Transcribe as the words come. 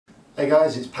Hey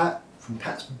guys, it's Pat from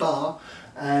Pat's Bar,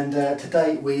 and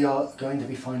today we are going to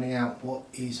be finding out what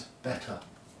is better,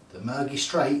 the Murgy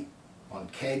Straight on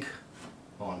keg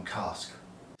or on cask.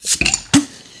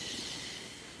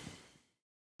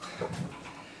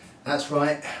 That's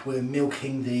right, we're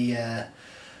milking the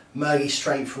Murgy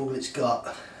Straight for all it's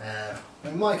got.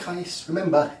 In my case,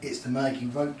 remember, it's the Murgy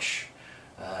Roach.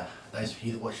 Those of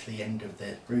you that watched the end of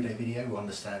the brew day video will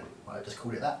understand why I just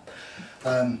called it that.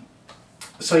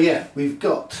 So yeah, we've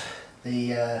got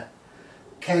the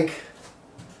keg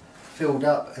filled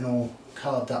up and all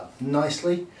carved up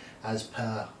nicely as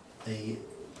per the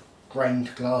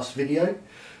grained glass video,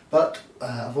 but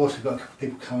I've also got a couple of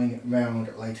people coming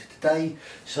round later today,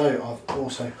 so I've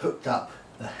also hooked up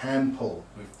the hand pull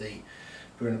with the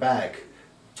brew in a bag.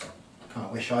 Kind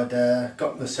of wish I'd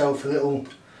got myself a little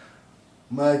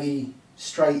Murgy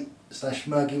Straight /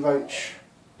 Murgy Roach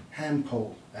hand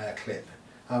pull clip.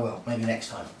 Oh well, maybe next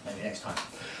time,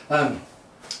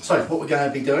 so what we're going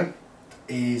to be doing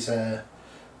is,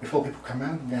 before people come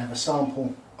round, we're going to have a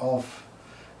sample of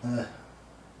the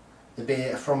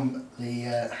beer from the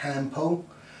hand pull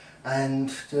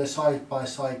and do a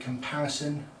side-by-side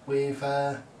comparison with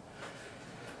the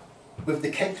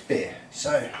kegged beer.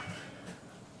 So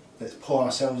let's pour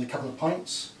ourselves a couple of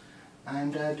pints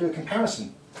and do a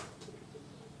comparison.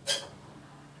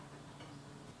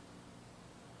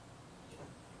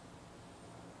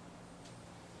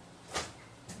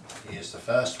 Here's the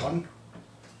first one.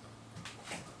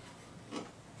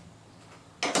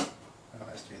 Now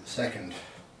let's do the second.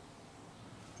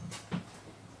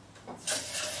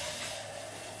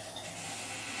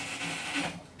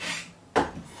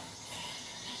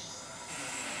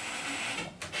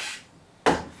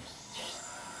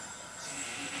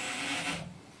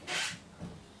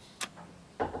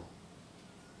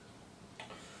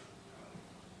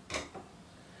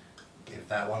 Give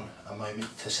that one a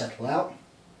moment to settle out.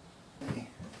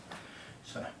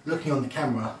 So, looking on the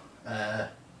camera,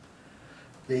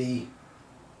 the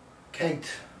kegged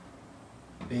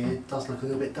beer does look a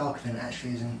little bit darker than it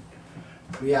actually is in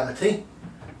reality.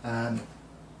 Let's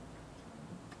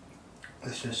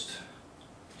just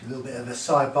do a little bit of a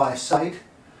side by side.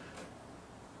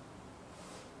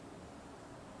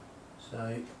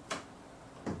 So,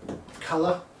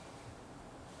 colour,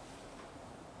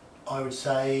 I would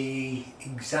say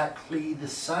exactly the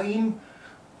same.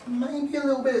 Maybe a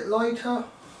little bit lighter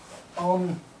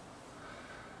on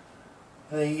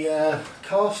the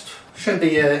cast. Shouldn't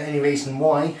be any reason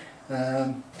why.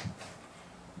 Don't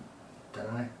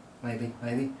know. Maybe.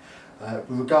 With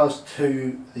regards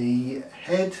to the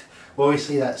head, well,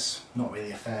 obviously that's not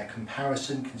really a fair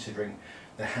comparison, considering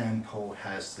the hand pull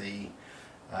has the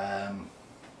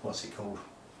what's it called?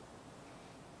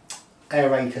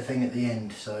 Aerator thing at the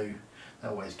end. So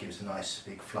that always gives a nice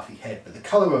big fluffy head. But the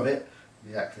colour of it,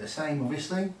 exactly the same,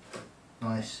 obviously.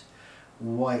 Nice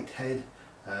white head.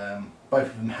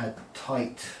 Both of them had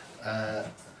tight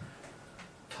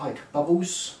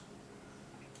bubbles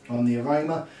on the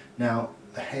aroma. Now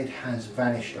the head has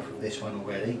vanished off of this one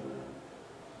already,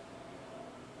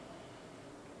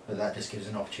 but that just gives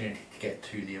an opportunity to get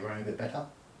to the aroma a bit better.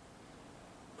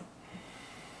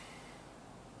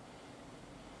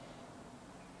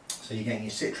 So you're getting your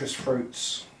citrus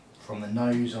fruits from the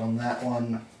nose on that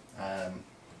one.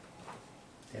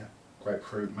 Yeah,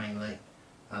 grapefruit mainly,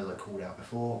 as I called out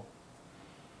before.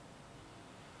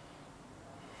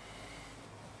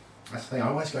 That's the thing, I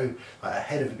always go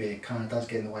ahead of the beer. It kind of does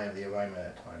get in the way of the aroma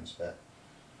at times, but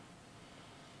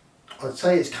I'd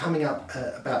say it's coming up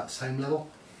at about the same level.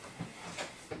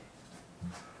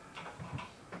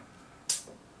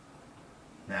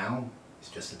 Now,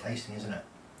 it's just the tasting, isn't it?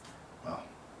 Well,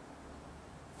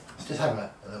 let's just have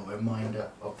a little reminder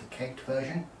of the kegged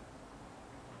version.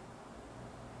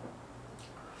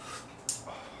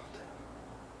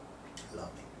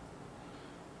 Lovely.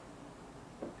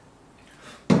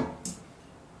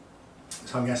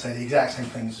 So I'm going to say the exact same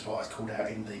things as what I called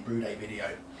out in the brew day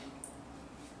video.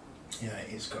 You know,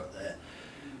 it's got the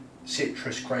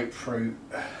citrus, grapefruit.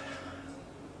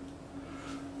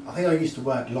 I think I used the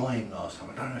word lime last time.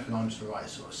 I don't know if lime's the right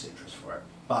sort of citrus for it,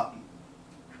 but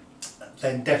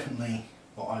then definitely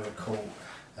what I would call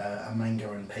a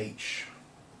mango and peach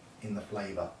in the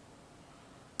flavour.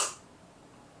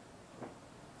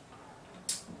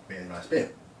 Really nice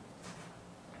beer.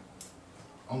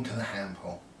 Onto the hand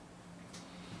pull.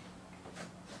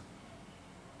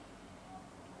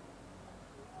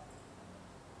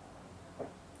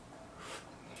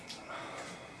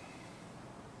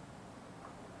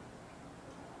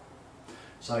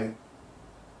 So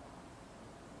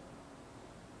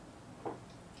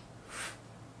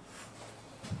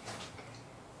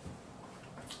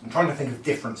I'm trying to think of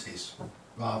differences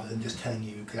rather than just telling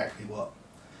you exactly what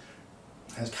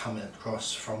has come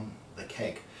across from the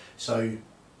keg. So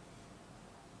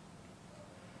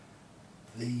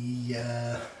the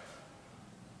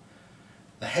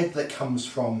head that comes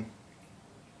from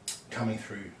coming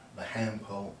through the hand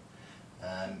pull,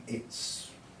 it's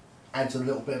adds a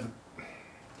little bit of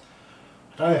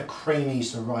I don't know if creamy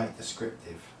is the right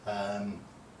descriptive.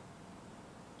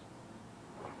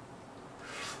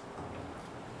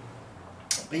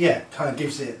 But yeah, kind of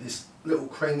gives it this little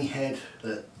creamy head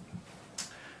that,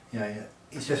 you know,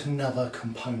 it's just another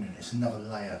component, it's another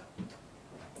layer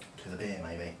to the beer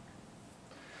maybe.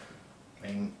 I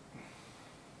mean,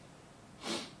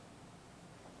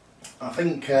 I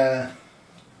think I'd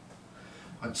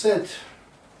said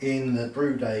in the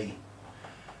brew day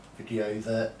video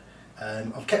that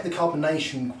I've kept the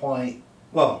carbonation quite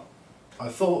well. I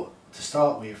thought to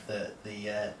start with that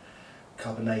the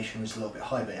carbonation was a little bit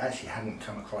high, but it actually hadn't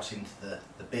come across into the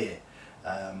beer,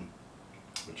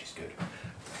 which is good.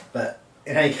 But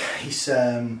in any case,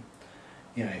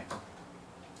 you know,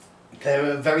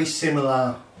 they're a very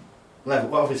similar level.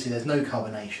 Well, obviously there's no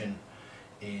carbonation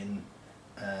in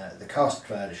the cask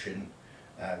version,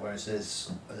 whereas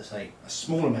there's, as I say, a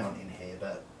small amount in here,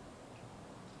 but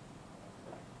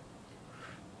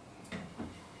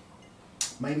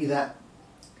maybe that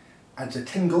adds a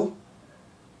tingle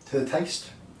to the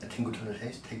taste. A tingle to the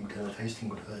taste, tingle to the taste,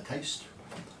 tingle to the taste.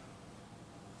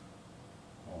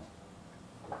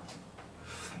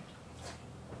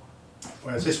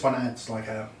 Whereas this one adds like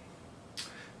a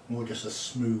more just a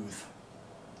smooth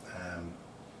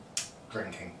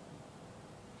drinking.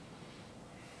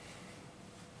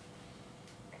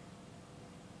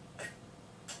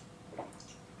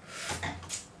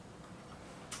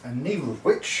 And neither of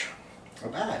which are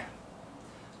bad.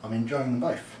 I'm enjoying them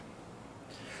both.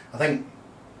 I think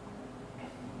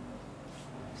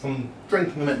from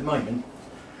drinking them at the moment,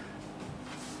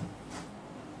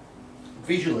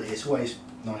 visually it's always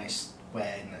nice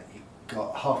when you've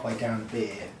got halfway down the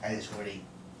beer and it's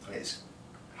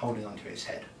holding onto its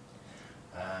head.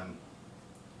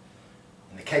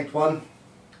 In the kegged one,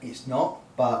 it's not,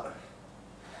 but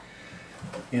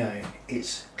you know,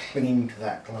 it's clinging to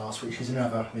that glass, which is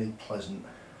another really pleasant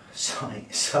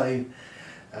sight. So, you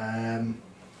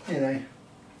know,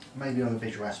 maybe on a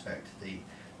visual aspect, the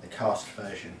cask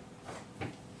version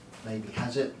maybe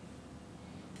has it.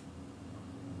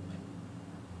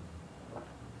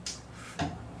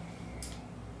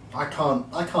 I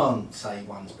can't say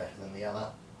one's better than the other.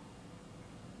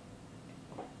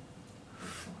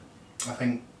 I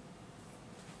think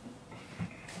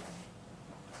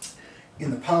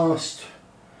in the past,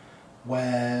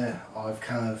 where I've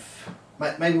kind of,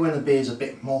 maybe when the beer's a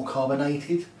bit more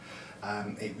carbonated,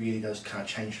 it really does kind of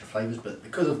change the flavours, but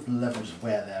because of the levels of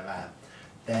where they're at,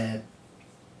 they're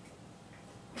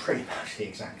pretty much the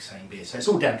exact same beer. So it's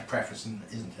all down to preference,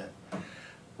 isn't it?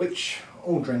 Which,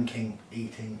 all drinking,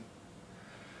 eating,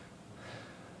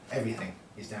 everything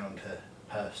is down to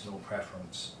personal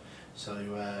preference. So,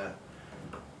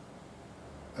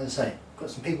 as I say, got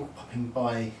some people popping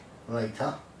by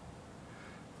later.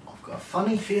 I've got a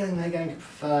funny feeling they're going to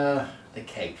prefer the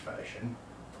keg version,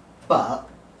 but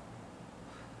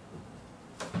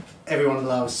everyone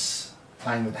loves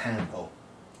playing with the handle.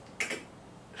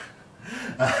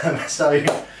 So,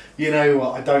 you know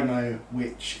what, I don't know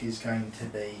which is going to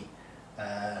be,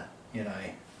 you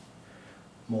know,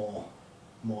 more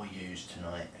used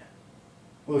tonight.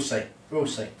 We'll see, we'll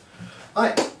see.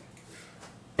 Right.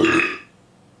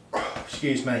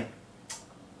 Excuse me.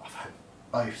 I've had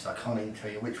both, so I can't even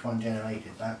tell you which one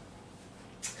generated that.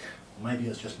 Or maybe it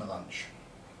was just my lunch.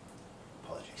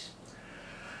 Apologies.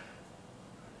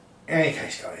 In any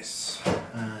case, guys,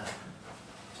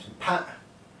 from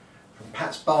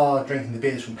Pat's Bar, drinking the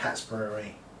beers from Pat's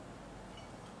Brewery.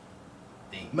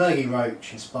 The Murgy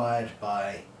Roach, inspired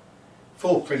by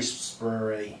Four Priests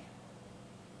Brewery,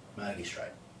 Murgy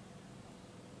Straight.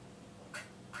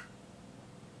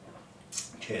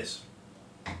 Cheers.